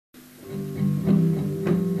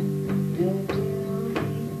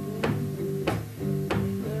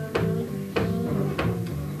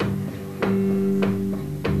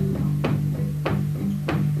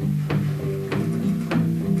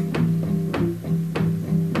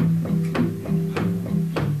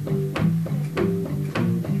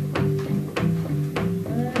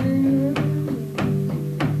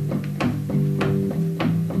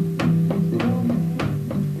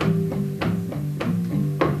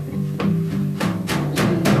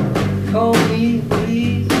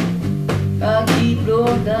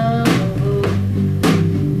walk down the road.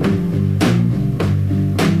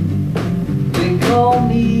 They call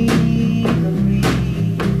me the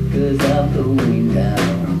breeze, 'cause I'm blowing down.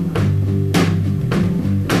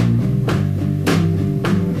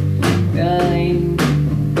 I ain't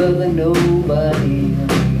bugging nobody,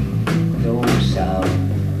 no sound.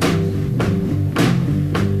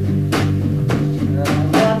 I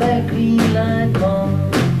got that green light on,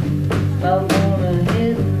 I'm gonna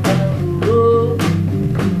head down the road.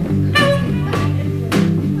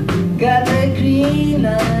 Got that green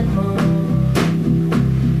light on.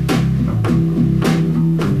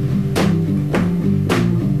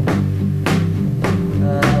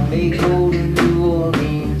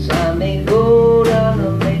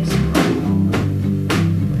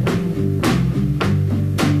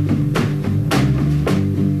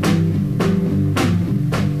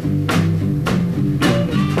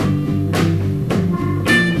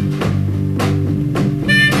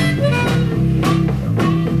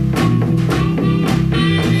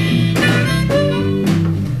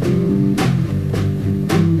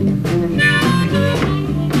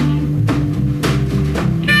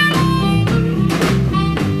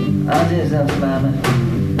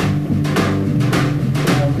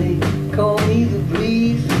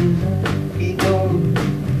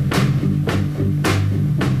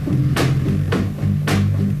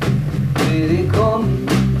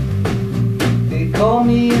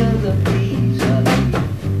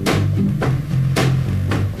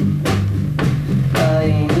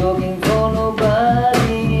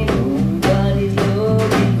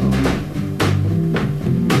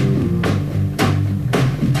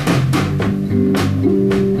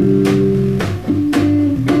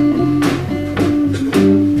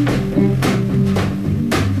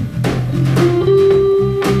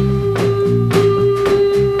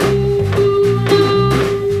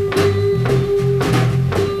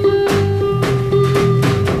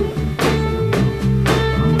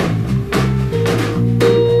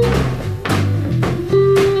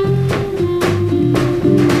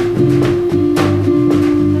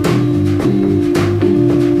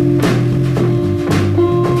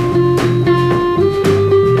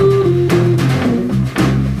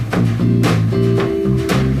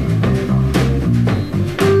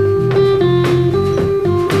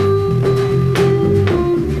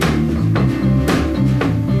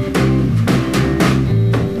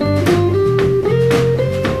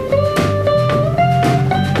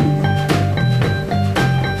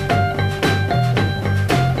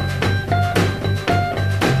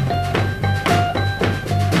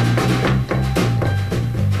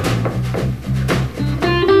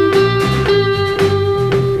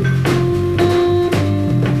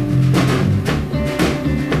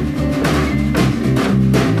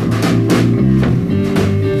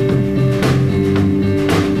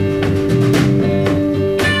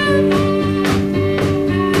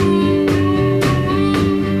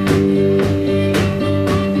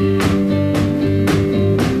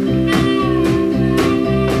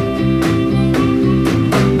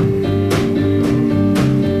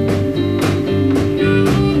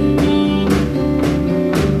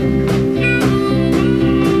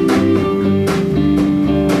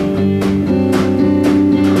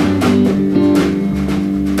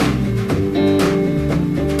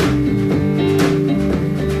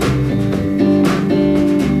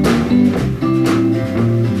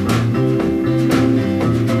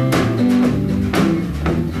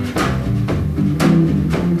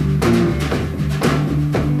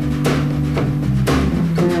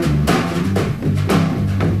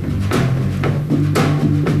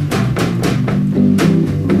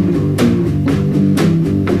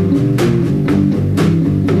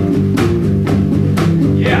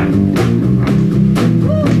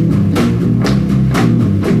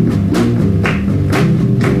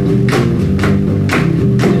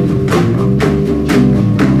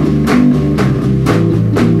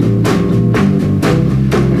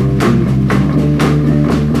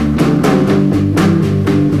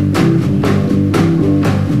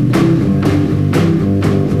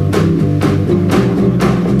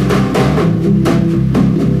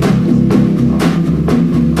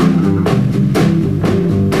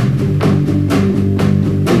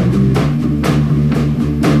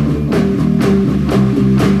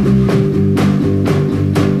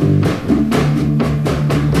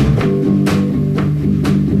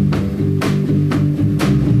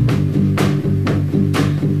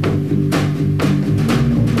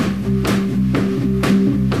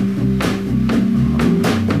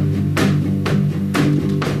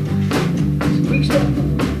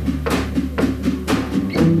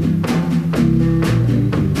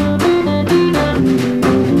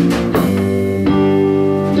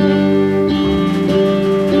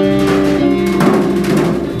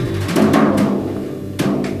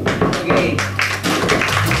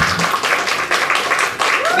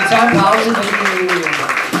 tager en pause, fordi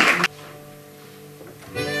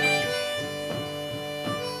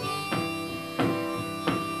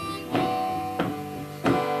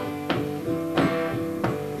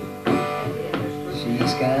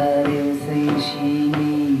she's got everything she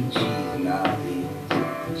needs, she's an artist,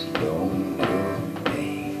 she don't know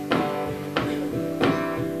pain.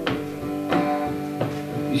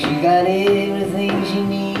 She got everything she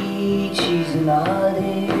needs, she's an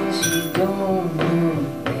artist, she don't know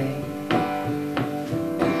pain.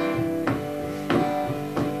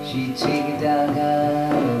 She take it down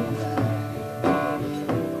out of line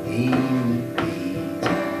in the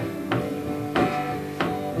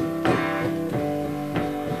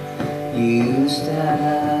you start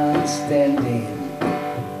out standing,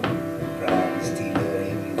 proud to steal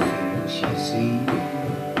everything she sees.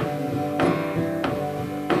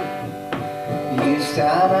 You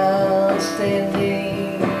start out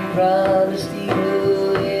standing, proud to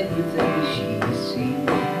steal everything she sees.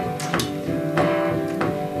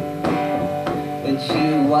 But you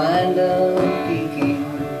wind up peeking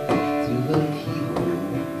through her keyhole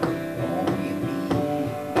on your knee.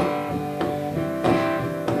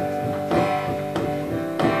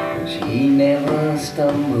 She never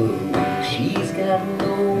stumbles, she's got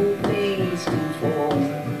no place to fall.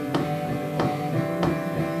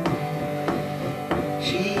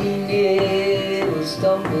 She never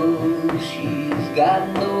stumbles, she's got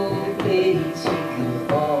no place she can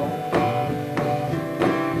fall.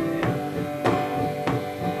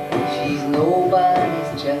 She's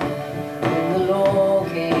nobody's child, and the law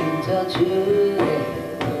can't touch her.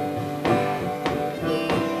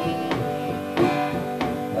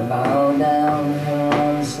 I bow down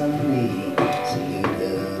on Sunday, salute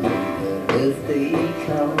her when her birthday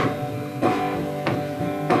comes.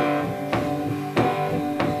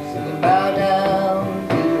 Bow down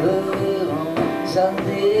to her on Sunday.